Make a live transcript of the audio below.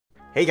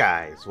Hey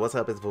guys, what's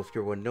up? It's Volf,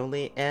 your one and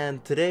only,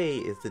 and today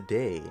is the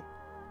day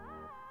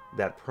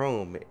that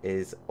Prome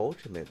is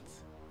ultimate.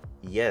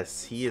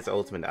 Yes, he is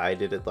ultimate. I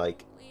did it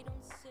like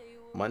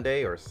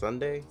Monday or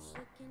Sunday,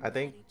 I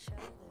think.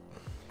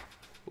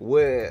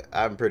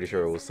 I'm pretty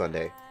sure it was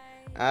Sunday.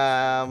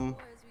 Um,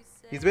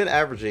 he's been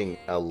averaging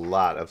a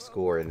lot of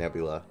score in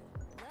Nebula.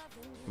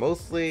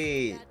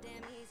 Mostly,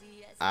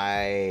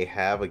 I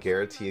have a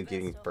guarantee of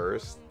getting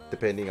first,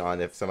 depending on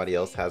if somebody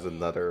else has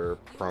another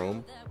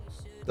Prome.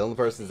 The only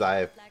persons I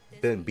have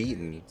been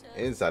beaten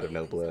inside of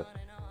Nebula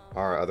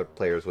are other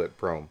players with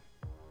Prome.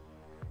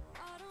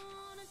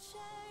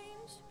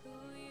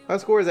 My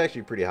score is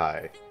actually pretty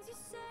high.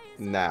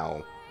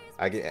 Now,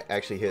 I can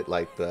actually hit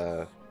like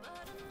the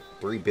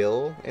 3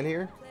 bill in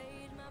here.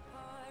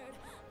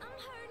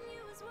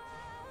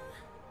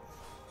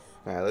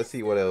 Alright, let's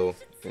see what it'll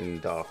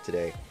end off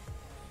today.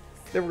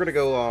 Then we're going to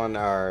go on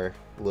our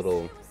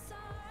little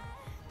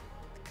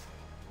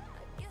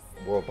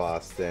world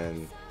boss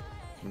and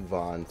move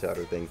on to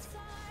other things.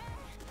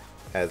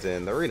 As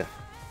in the arena.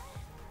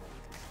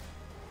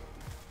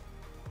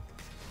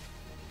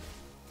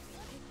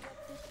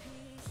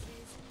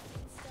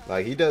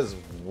 Like, he does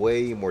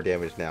way more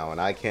damage now,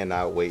 and I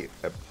cannot wait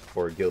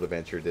for Guild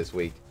Adventure this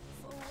week.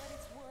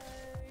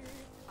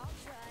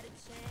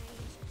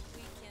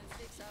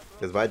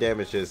 Because my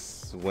damage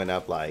just went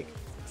up, like,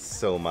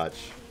 so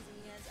much.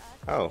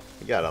 Oh,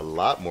 we got a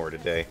lot more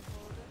today.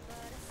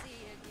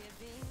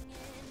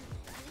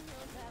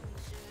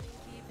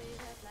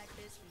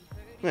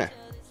 Yeah.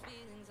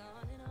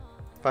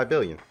 5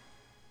 billion.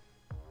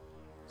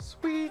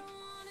 Sweet.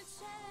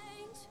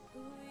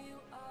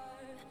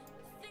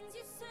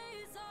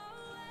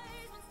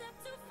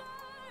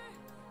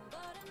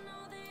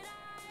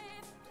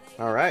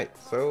 Alright,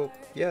 so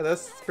yeah,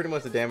 that's pretty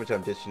much the damage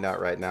I'm dishing out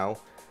right now.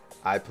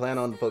 I plan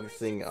on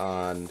focusing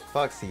on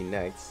Foxy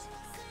next.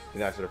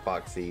 And after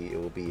Foxy, it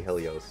will be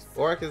Helios.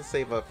 Or I can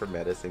save up for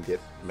Metis and get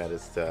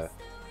Metis to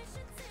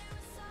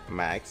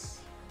max.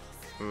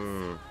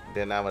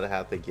 Then I'm gonna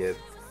have to get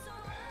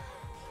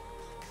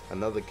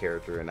another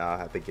character and I'll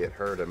have to get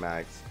her to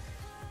max.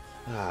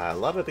 A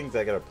lot of things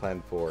I gotta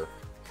plan for.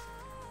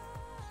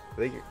 I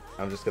think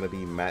I'm just gonna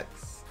be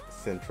max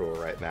central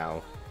right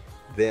now.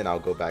 Then I'll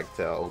go back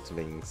to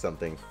ultimating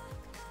something.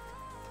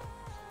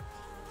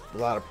 A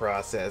lot of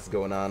process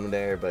going on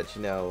there, but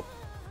you know,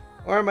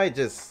 or I might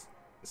just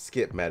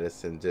skip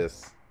Metis and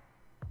just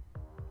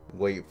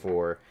wait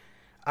for,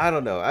 I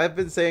don't know. I've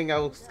been saying I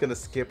was gonna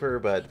skip her,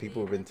 but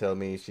people have been telling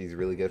me she's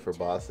really good for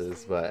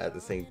bosses, but at the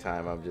same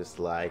time I'm just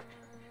like,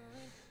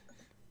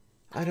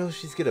 I know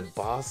she's good at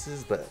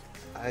bosses, but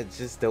I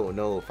just don't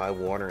know if I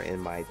want her in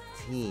my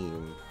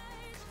team.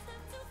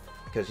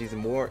 Because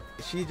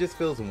she just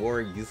feels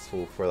more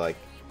useful for like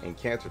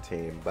Encanter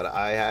team, but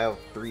I have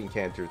 3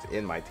 Encanters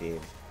in my team.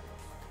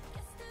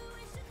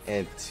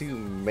 And 2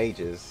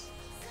 mages.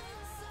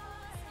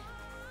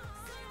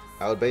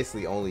 I would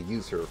basically only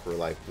use her for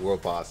like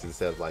world boss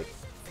instead of like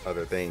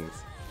other things.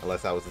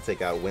 Unless I was to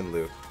take out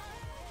Winlu.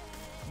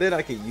 Then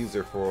I could use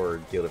her for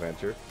Guild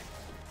Adventure.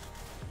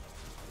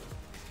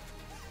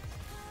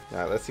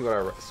 Alright, let's see what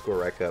our score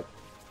rack up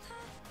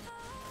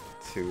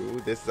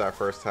to. This is our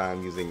first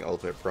time using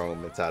Ultimate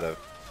Prome inside of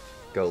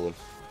Golem.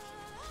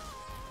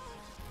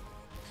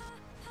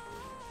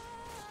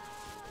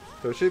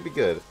 So it should be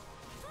good.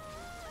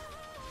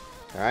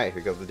 Alright,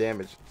 here comes the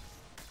damage.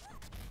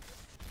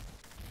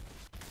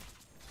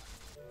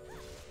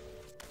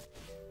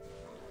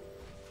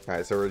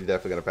 Alright, so we're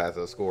definitely going to pass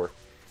that score.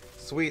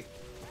 Sweet.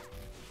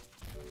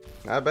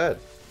 Not bad.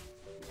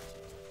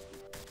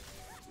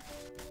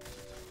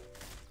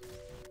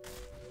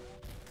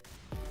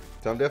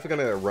 So I'm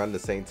definitely going to run the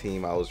same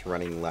team I was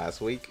running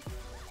last week,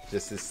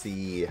 just to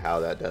see how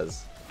that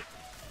does.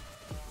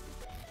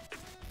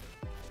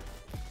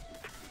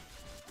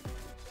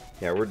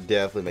 Yeah, we're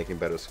definitely making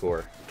better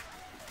score.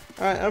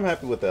 Alright, I'm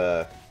happy with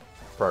the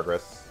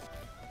progress.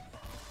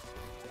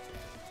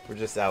 We're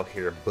just out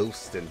here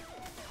boosting.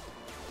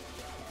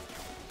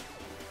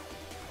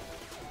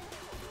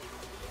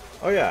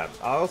 Oh yeah,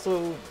 I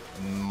also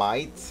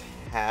might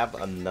have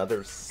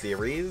another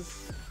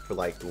series for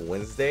like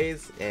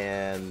Wednesdays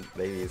and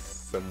maybe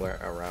somewhere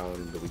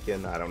around the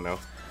weekend, I don't know,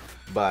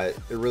 but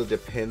it really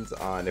depends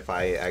on if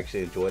I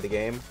actually enjoy the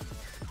game.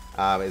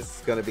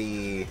 It's gonna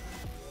be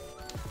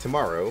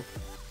tomorrow.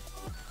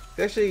 It's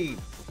actually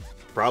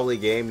probably a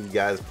game you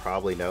guys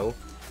probably know.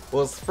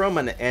 Well, it's from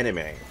an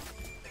anime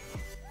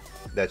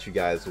that you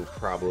guys will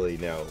probably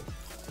know.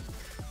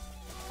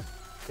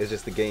 It's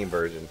just the game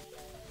version.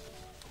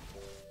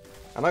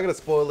 I'm not gonna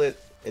spoil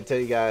it and tell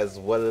you guys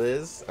what it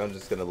is. I'm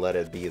just gonna let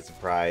it be a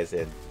surprise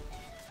and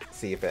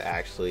see if it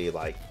actually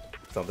like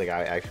something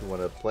I actually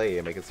want to play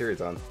and make a series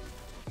on.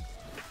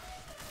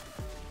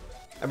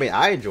 I mean,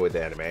 I enjoyed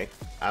the anime.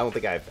 I don't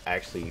think I've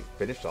actually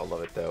finished all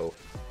of it though.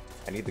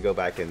 I need to go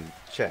back and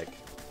check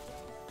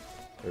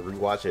and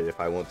rewatch it if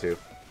I want to.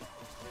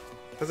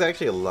 There's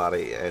actually a lot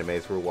of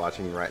animes we're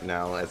watching right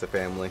now as a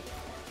family.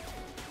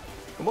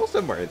 But most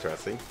of them are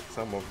interesting.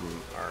 Some of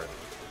them are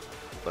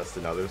less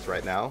than others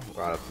right now,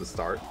 right off the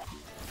start.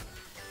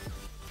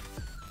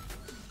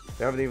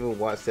 I haven't even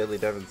watched Deadly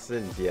Devon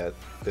Sins yet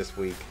this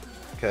week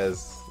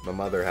because my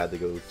mother had to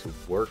go to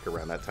work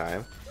around that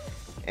time.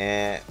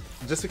 And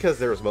just because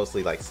there was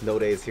mostly like snow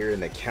days here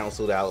and they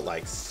canceled out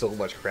like so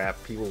much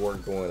crap. People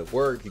weren't going to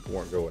work, people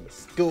weren't going to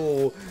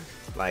school,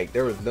 like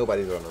there was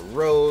nobody on the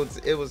roads.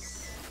 It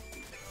was,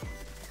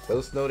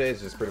 those snow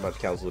days just pretty much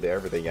canceled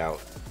everything out.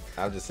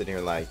 I'm just sitting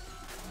here like,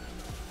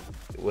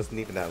 it wasn't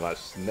even that much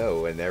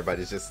snow and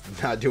everybody's just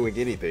not doing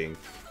anything.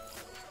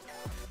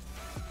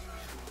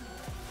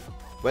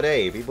 But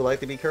hey, people like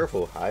to be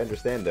careful. I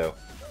understand though.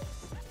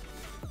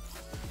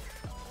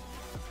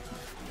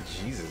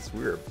 Jesus,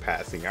 we were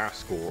passing our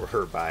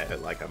score by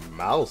like a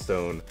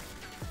milestone.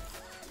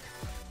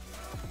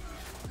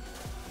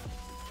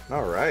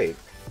 Alright.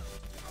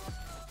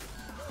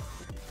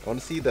 I want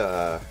to see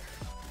the...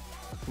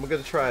 I'm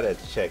going to try to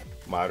check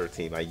my other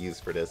team I use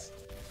for this.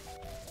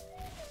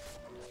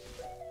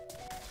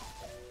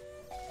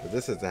 But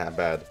this isn't that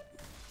bad.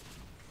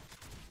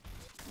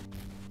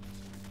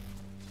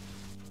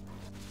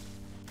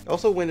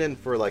 Also went in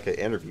for like an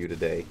interview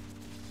today.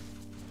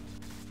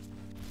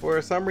 For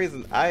some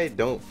reason, I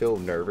don't feel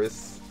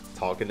nervous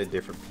talking to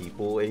different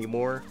people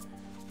anymore.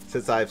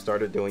 Since I've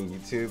started doing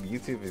YouTube,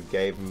 YouTube has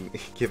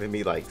given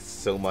me like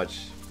so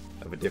much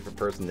of a different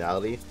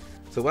personality.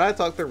 So when I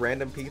talk to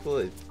random people,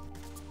 it's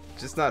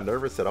just not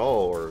nervous at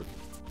all or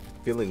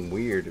feeling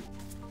weird.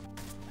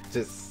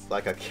 Just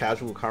like a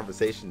casual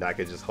conversation that I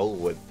could just hold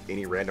with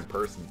any random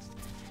person.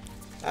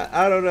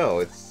 I don't know,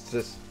 it's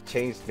just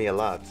changed me a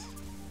lot.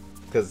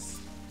 Because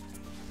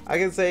I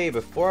can say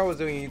before I was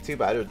doing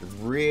YouTube, I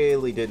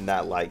really did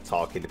not like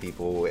talking to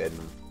people in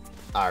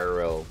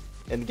IRL.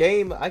 In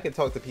game, I can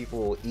talk to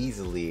people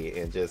easily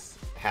and just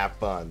have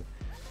fun.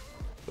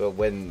 But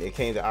when it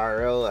came to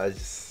IRL, I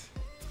just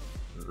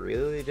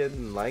really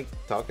didn't like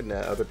talking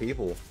to other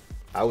people.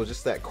 I was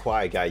just that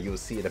quiet guy you would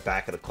see in the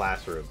back of the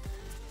classroom.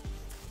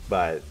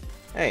 But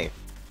hey,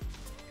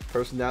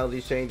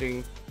 personality's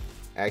changing,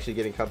 actually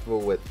getting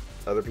comfortable with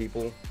other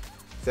people.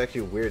 It's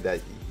actually weird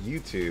that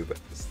YouTube,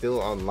 still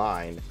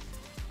online,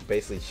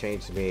 basically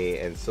changed me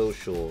in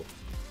social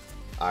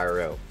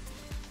IRL.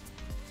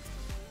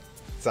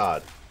 It's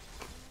odd.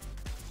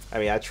 I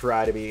mean, I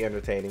try to be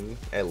entertaining,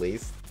 at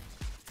least.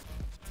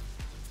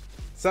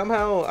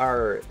 Somehow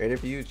our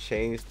interview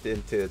changed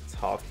into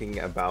talking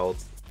about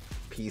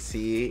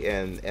PC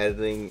and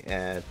editing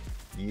and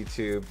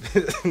YouTube.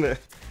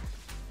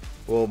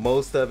 Well,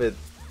 most of it,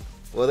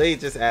 well, they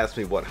just asked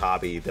me what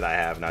hobby that I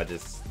have, and I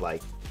just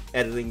like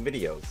editing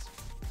videos.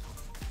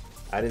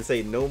 I didn't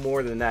say no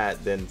more than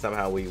that, then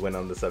somehow we went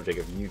on the subject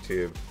of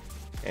YouTube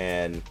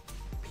and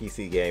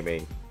PC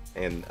gaming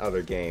and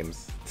other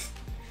games.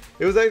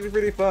 It was actually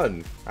pretty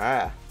fun.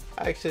 I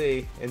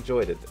actually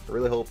enjoyed it. I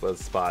really hope a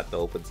spot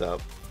opens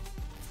up.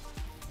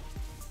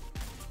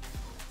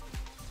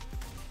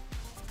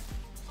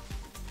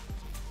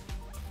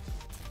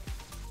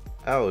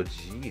 Oh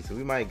jeez,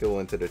 we might go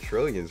into the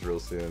trillions real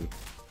soon.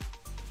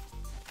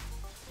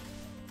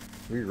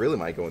 We really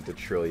might go into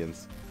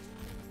trillions.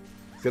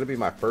 It's gonna be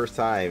my first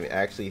time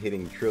actually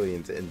hitting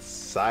trillions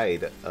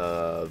inside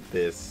of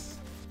this.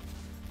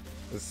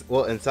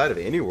 Well, inside of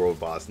any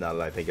world boss now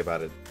that I think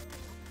about it.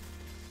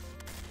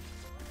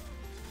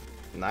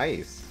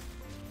 Nice.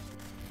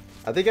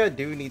 I think I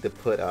do need to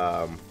put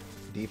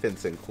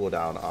defense and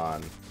cooldown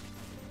on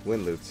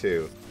Winlu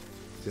too.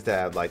 Just to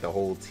have like the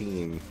whole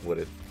team with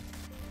it.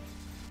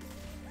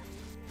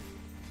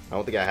 I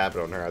don't think I have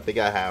it on her. I think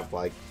I have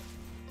like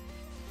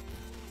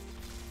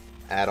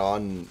add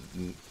on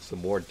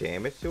some more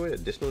damage to it,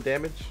 additional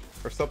damage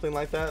or something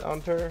like that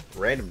on her.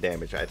 Random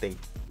damage, I think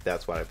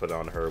that's what I put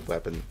on her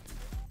weapon.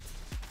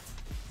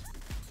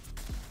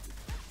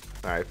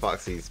 Alright,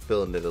 Foxy's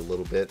feeling it a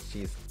little bit.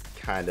 She's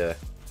kinda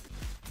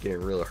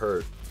getting real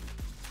hurt.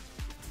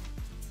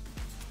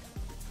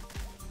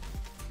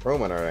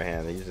 Rome, on the other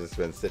hand, he's just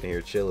been sitting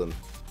here chilling.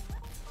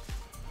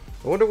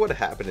 I wonder what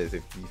happened is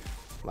if you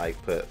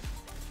like put...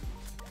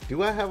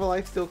 Do I have a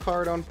lifesteal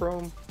card on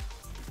Prome?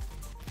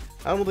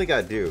 I don't think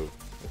I do.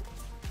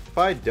 If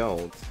I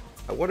don't,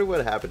 I wonder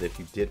what happened if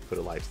you did put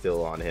a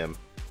lifesteal on him.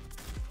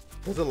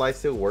 Does a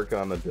lifesteal work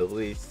on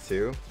abilities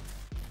too?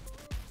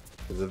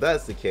 Because if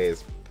that's the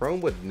case,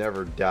 Prome would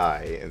never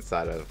die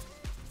inside of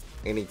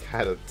any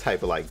kind of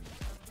type of like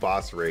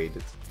boss raid.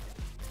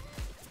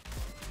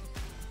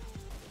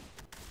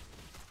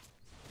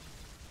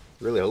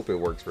 Really hope it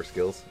works for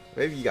skills.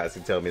 Maybe you guys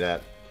can tell me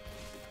that,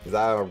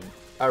 because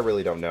I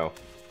really don't know.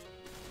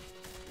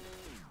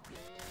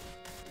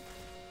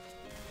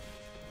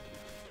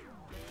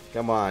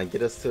 Come on,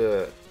 get us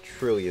to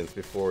trillions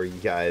before you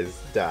guys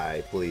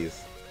die,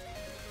 please.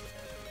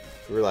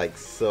 We're like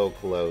so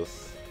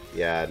close.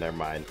 Yeah, never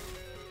mind.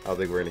 I don't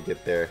think we're gonna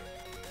get there.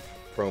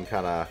 Chrome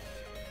kind of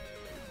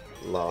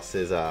lost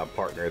his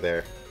partner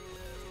there.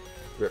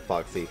 Rip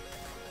Foxy.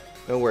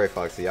 Don't worry,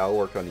 Foxy. I'll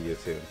work on you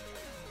soon.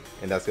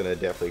 And that's gonna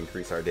definitely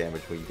increase our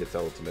damage when you get to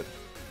ultimate.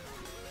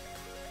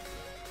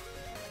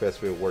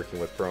 Especially working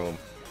with Chrome.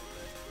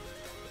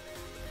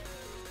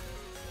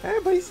 Hey,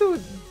 but he's still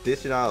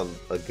dishing out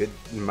a good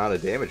amount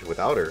of damage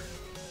without her.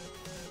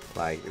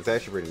 Like, it's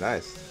actually pretty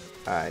nice.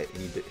 Alright,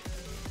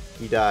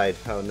 he died.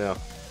 Oh no.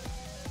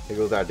 Here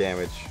goes our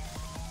damage.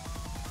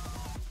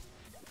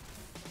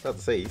 I was about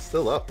to say, he's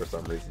still up for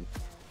some reason.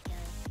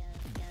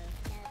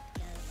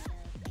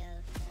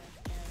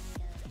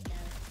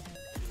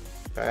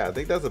 Alright, I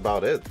think that's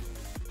about it.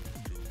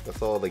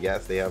 That's all the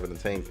gas they have in the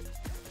tank.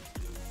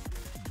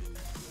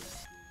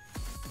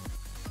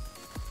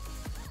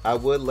 I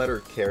would let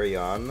her carry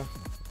on,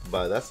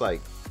 but that's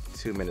like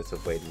 2 minutes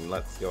of waiting.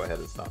 Let's go ahead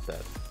and stop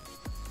that.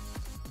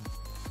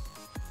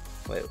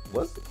 Wait,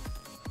 was it?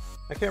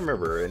 I can't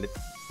remember. In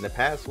the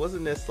past,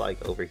 wasn't this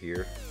like over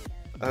here?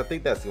 I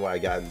think that's why I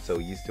gotten so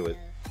used to it.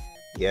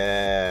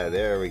 Yeah,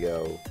 there we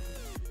go.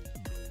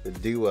 The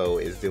duo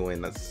is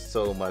doing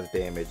so much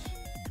damage.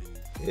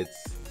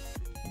 It's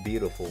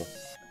beautiful.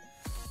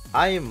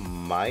 I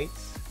might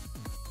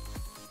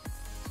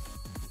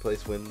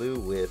place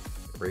Windlu with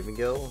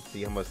Ravengale,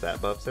 see how much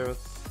that buffs us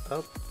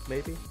up,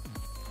 maybe?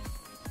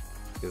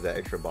 Gives that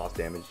extra boss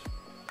damage.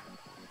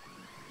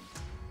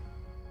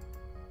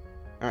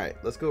 Alright,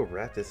 let's go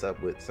wrap this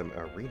up with some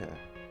arena.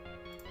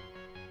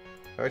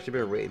 I've actually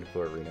been waiting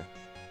for arena.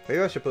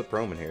 Maybe I should put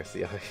Prome in here,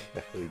 see how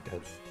he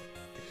does.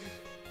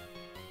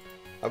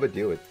 I would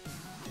do it.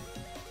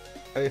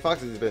 I mean,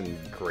 Foxy's been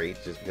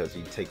great just because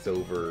he takes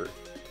over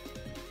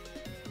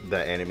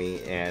the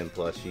enemy and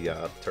plus she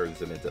turns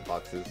them into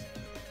foxes.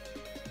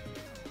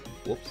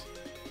 Whoops.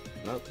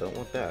 No, don't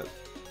want that.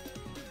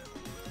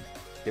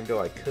 Even though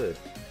I could.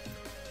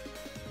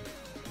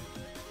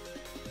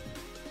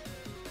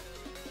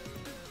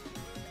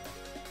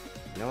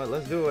 You know what?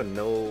 Let's do a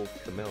no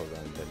Camille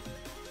run then.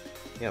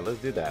 Yeah, let's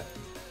do that.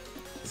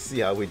 See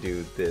how we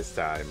do this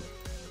time.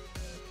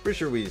 Pretty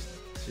sure we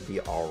should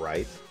be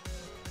alright.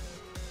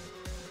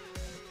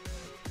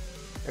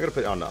 I'm gonna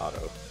put it on the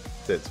auto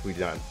since we're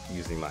not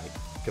using like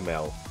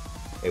Camille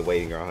and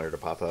waiting on her to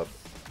pop up.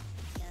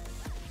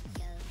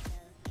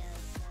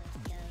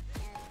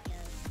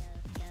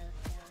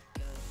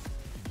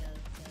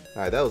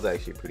 Alright, that was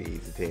actually a pretty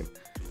easy team.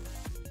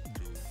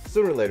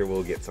 Sooner or later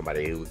we'll get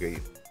somebody who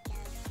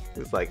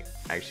it's like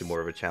actually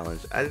more of a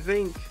challenge. I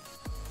think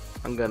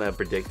I'm gonna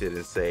predict it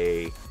and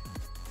say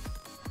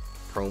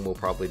Prome will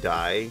probably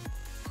die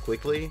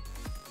quickly.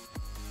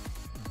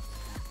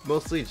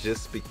 Mostly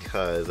just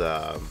because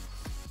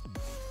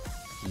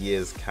he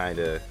is kind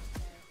of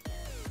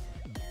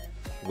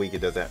weak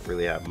and doesn't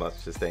really have much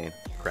sustain.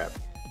 Crap.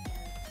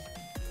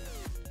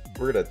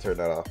 We're gonna turn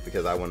that off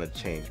because I want to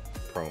change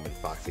Prome and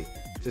Foxy.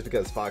 Just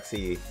because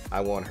Foxy, I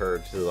want her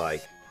to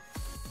like...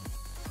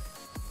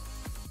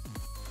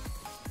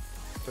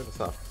 Turn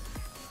this off.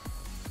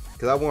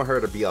 Because I want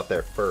her to be out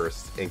there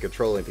first and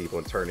controlling people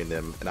and turning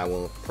them, and I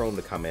want Prome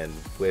to come in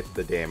with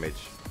the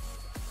damage.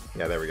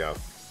 Yeah, there we go.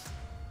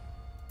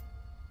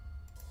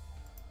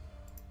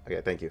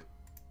 Okay, thank you.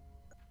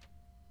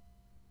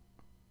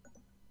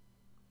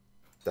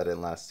 That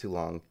didn't last too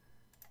long.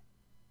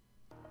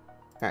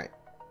 Alright.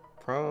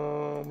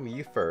 Prome,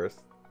 you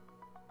first.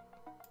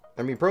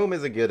 I mean, Prome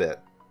isn't good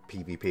at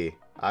PvP.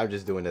 I'm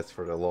just doing this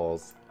for the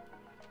lulz.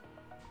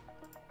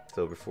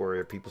 So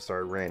before people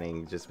start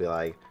ranting, just be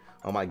like,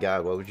 oh my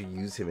god, why would you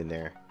use him in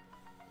there?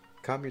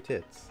 Calm your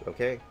tits,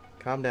 okay?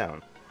 Calm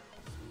down.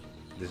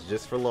 This is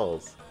just for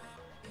lulz.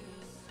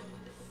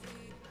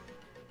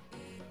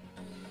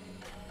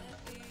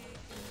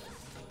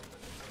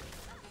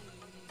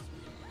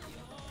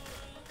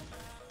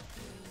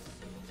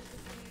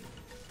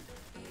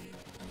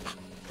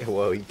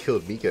 Whoa, he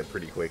killed Mika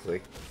pretty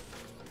quickly.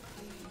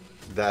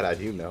 That I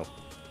do know.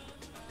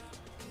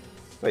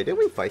 Wait, didn't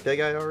we fight that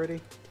guy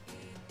already?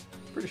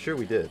 Pretty sure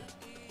we did.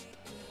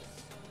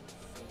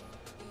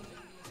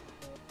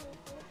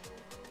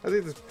 I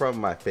think this is probably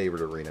my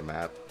favorite arena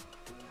map.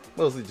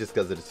 Mostly just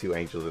because of the two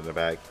angels in the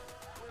back.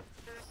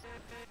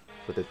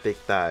 With the thick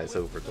thighs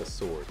over the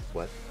sword.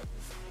 What?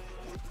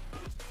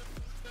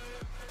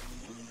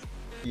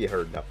 You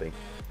heard nothing.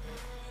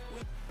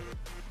 I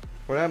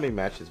wonder how many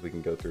matches we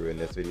can go through in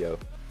this video,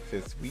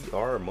 since we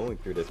are mowing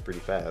through this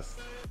pretty fast.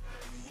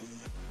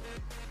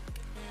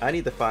 I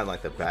need to find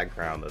like the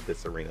background of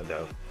this arena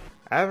though.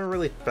 I haven't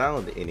really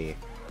found any,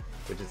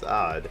 which is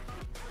odd.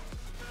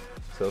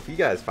 So if you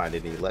guys find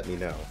any, let me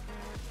know.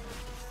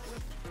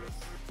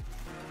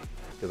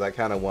 Because I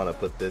kind of want to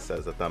put this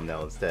as a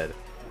thumbnail instead.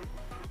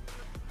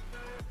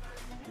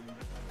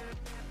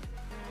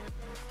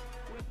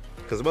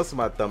 Because most of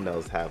my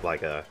thumbnails have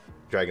like a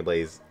Dragon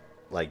Blaze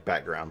like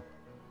background.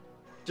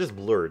 Just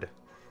blurred.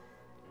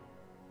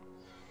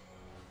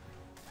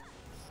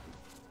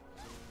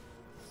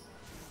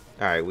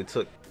 Alright, we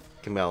took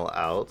Camille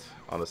out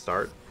on the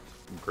start.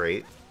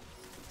 Great.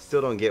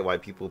 Still don't get why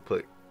people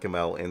put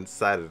Camille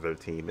inside of their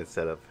team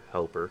instead of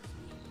helper.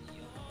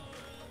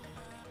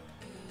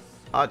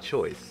 Odd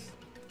choice.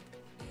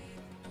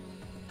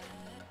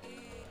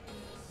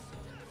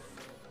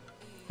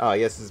 Oh, I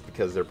guess it's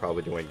because they're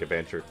probably doing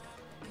adventure.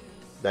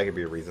 That could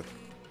be a reason.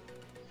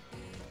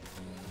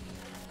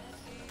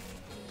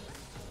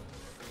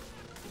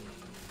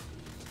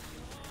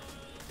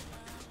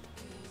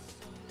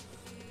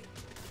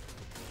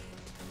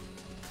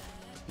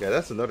 Yeah,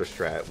 that's another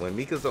strat. When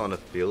Mika's on the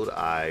field,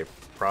 I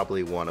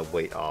probably want to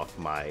wait off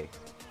my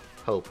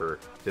helper,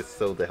 just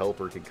so the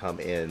helper can come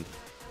in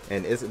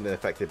and isn't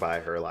affected by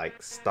her,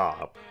 like,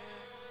 stop.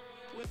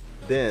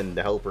 Then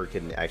the helper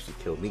can actually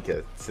kill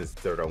Mika, since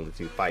they're the only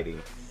two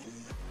fighting.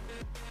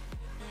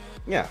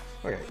 Yeah,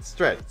 okay,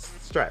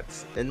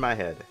 strats in my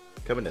head,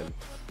 coming in.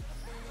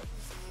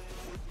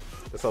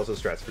 That's also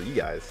strats for you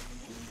guys.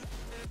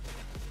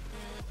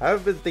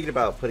 I've been thinking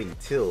about putting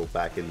Till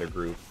back in the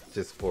group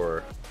just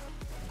for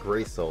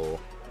Grey Soul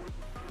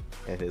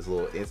and his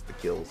little insta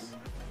kills.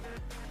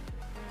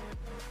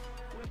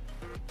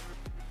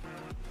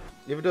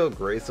 Even though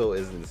Grey Soul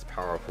isn't as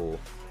powerful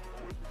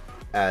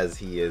as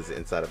he is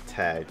inside of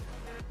Tag,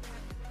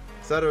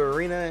 inside of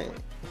Arena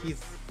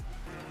he's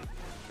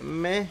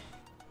meh,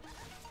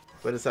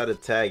 but inside of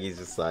Tag he's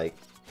just like,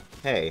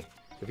 hey,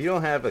 if you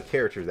don't have a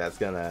character that's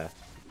gonna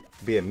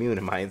be immune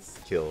to my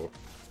insta kill,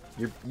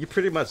 you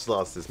pretty much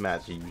lost this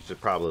match. You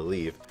should probably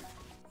leave.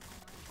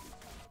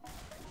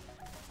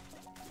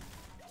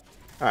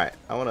 Alright,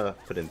 I want to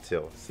put in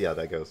Till, see how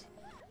that goes.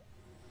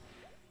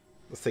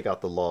 Let's take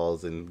out the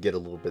laws and get a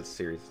little bit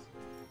serious.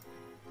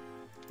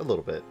 A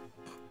little bit.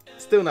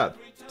 Still not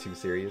too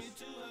serious.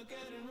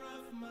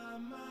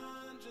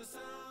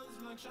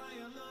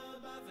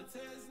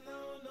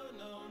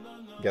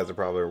 You guys are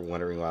probably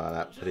wondering why I'm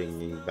not putting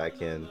me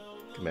back in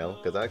Camille,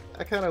 because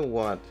I kind of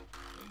want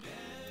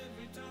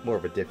more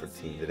of a different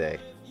team today.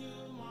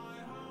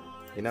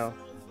 You know?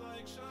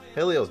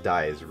 Helios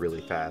dies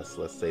really fast,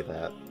 let's say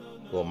that.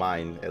 Well,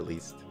 mine, at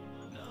least.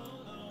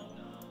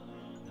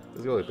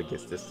 Let's go up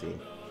against this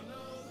team.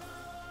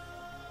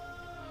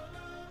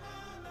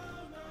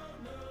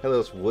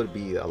 Helios would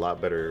be a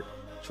lot better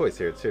choice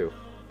here, too.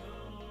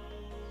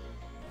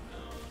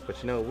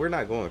 But you know, we're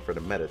not going for the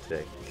meta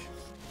today.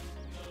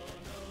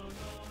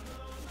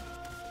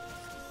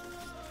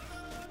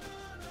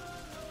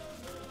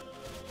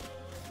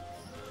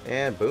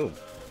 And boom.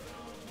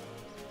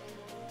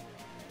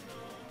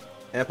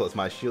 And plus,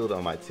 my shield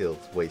on my Till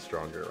is way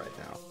stronger right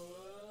now.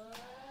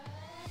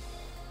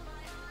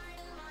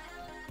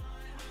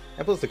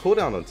 And plus, the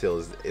cooldown on Till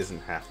isn't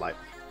half-life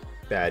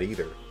bad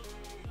either.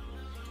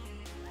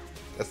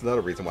 That's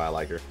another reason why I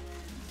like her.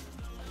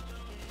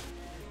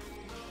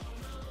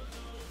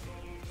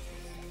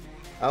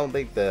 I don't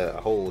think the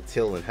whole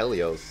Till and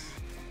Helios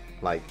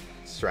like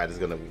strat is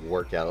gonna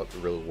work out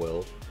really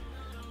well.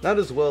 Not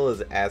as well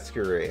as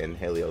Asker and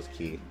Helios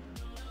Key.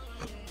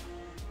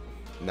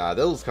 Nah,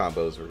 those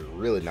combos were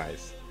really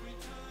nice.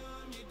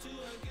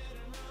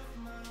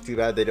 Too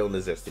bad they don't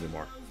exist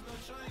anymore.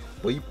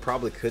 Well, you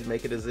probably could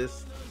make it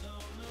exist,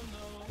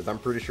 because I'm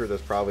pretty sure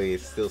there's probably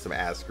still some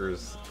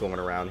Askers going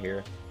around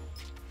here.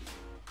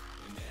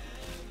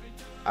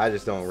 I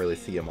just don't really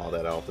see them all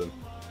that often.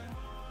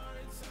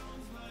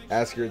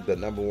 Asker, the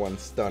 #1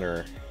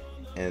 stunner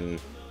in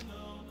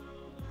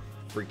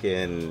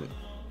freaking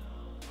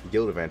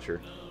Guild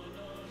Adventure.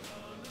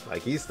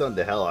 Like, he stunned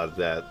the hell out of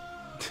that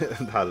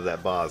out of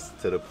that boss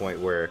to the point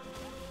where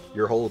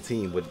your whole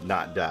team would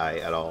not die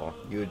at all.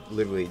 You would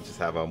literally just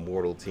have a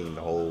mortal team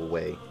the whole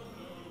way.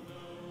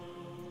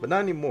 But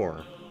not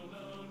anymore.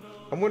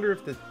 I wonder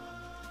if the...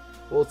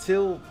 Well,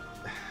 Till...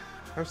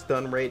 her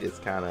stun rate is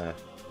kind of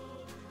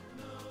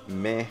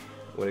meh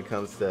when it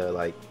comes to,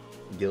 like,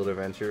 Guild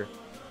Adventure.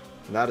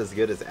 Not as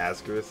good as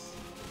Asker's.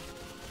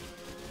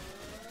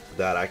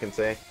 That I can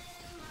say.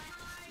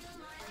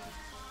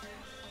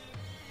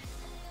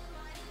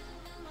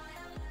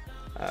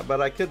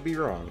 But I could be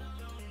wrong.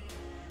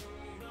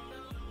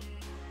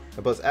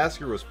 Plus,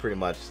 Asker was pretty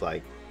much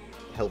like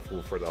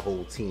helpful for the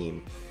whole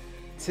team.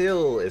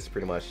 Till is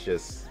pretty much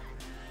just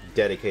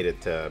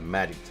dedicated to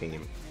Magic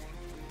Team.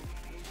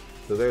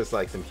 So there's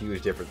like some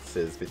huge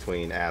differences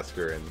between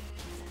Asker and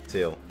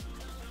Till,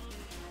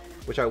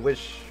 which I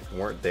wish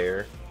weren't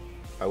there.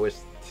 I wish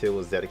Till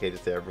was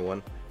dedicated to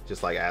everyone,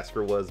 just like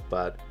Asker was.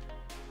 But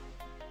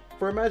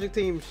for a Magic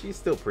Team, she's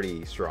still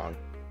pretty strong.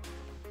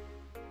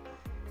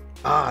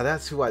 Ah,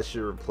 that's who I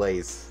should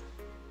replace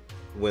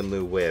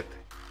Winlu with.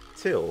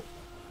 Till.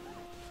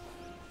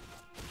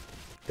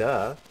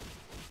 Duh.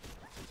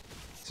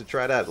 So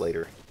try that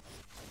later.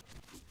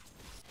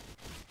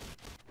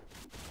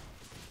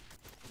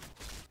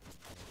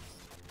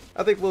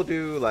 I think we'll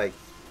do like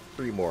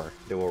 3 more,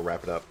 then we'll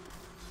wrap it up.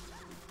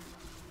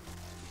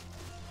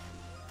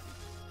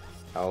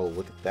 Oh,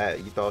 look at that.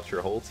 You thought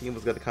your whole team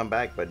was going to come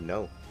back, but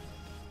no.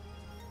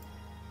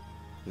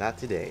 Not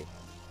today.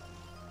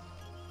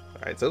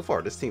 Alright, so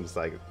far this team's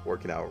like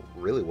working out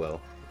really well.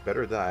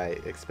 Better than I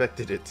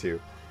expected it to.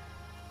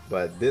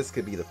 But this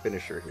could be the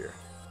finisher here.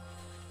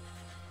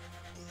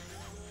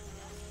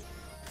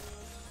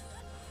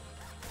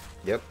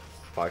 Yep,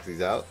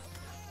 Foxy's out.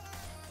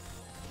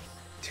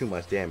 Too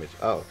much damage.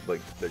 Oh, but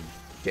the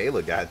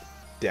Gala got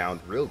downed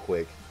real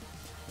quick.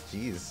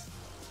 Jeez.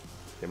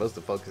 They must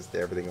have focused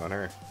everything on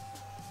her.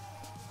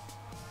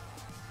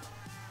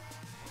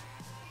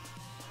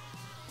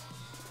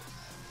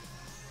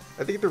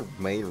 I think the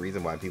main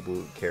reason why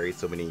people carry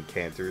so many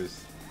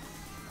Cantors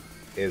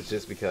is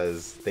just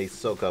because they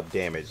soak up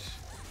damage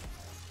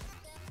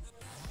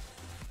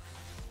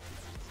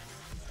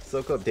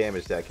soak up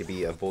damage that could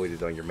be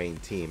avoided on your main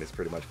team is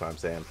pretty much what I'm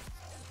saying.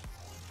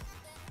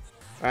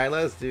 Alright,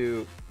 let's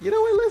do... You know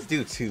what? Let's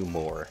do 2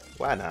 more.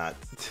 Why not?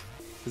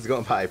 It's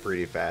going by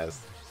pretty fast.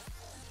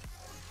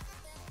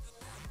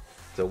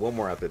 So 1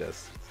 more after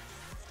this.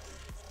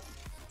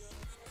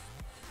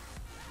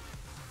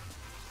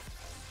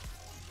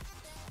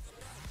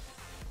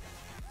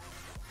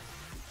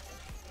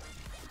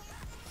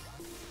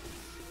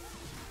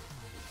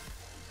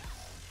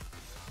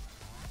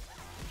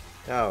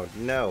 Oh,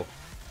 no.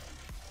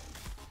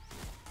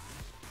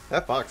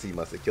 That Foxy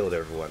must have killed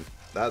everyone.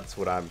 That's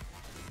what I'm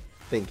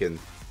thinking.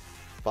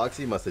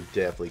 Foxy must have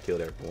definitely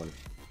killed everyone.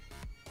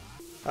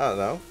 I don't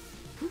know.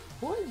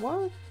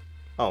 What?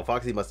 Oh,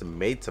 Foxy must have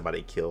made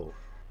somebody kill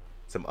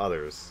some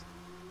others.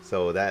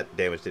 So that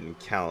damage didn't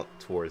count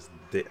towards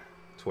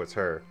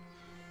her.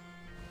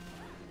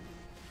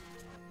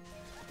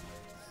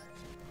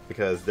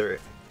 Because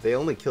they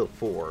only killed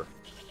 4.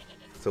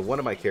 So one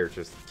of my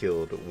characters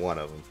killed one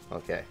of them.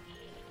 Okay.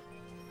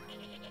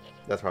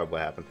 That's probably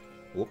what happened.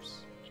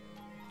 Whoops.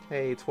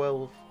 Hey,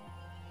 12.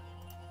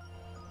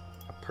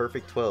 A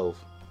perfect 12.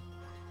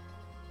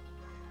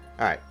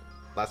 Alright,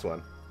 last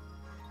one.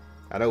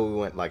 I know we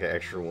went like an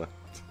extra one.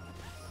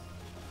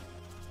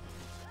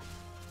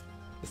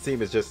 This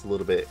team is just a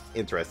little bit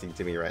interesting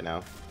to me right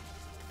now.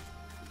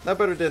 Not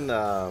better than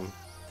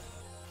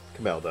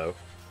Kamel though.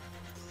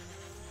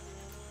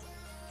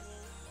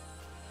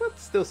 But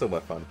still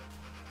somewhat fun.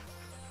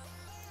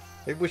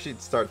 Maybe we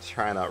should start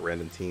trying out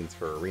random teams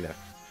for Arena.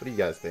 What do you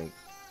guys think?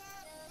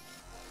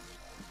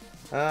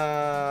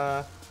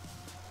 I'm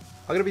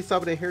gonna be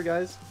stopping it here,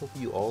 guys. Hope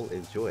you all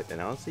enjoyed,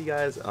 and I'll see you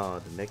guys on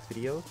the next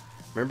video.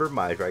 Remember,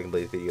 my Dragon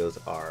Blaze videos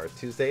are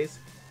Tuesdays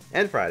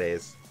and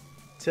Fridays.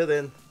 Till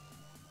then,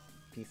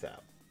 peace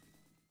out.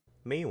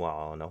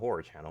 Meanwhile, on the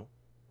horror channel,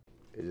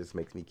 it just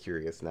makes me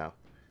curious now.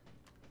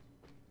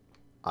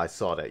 I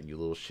saw that, you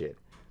little shit.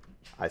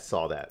 I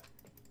saw that.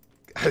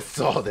 I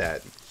saw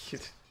that.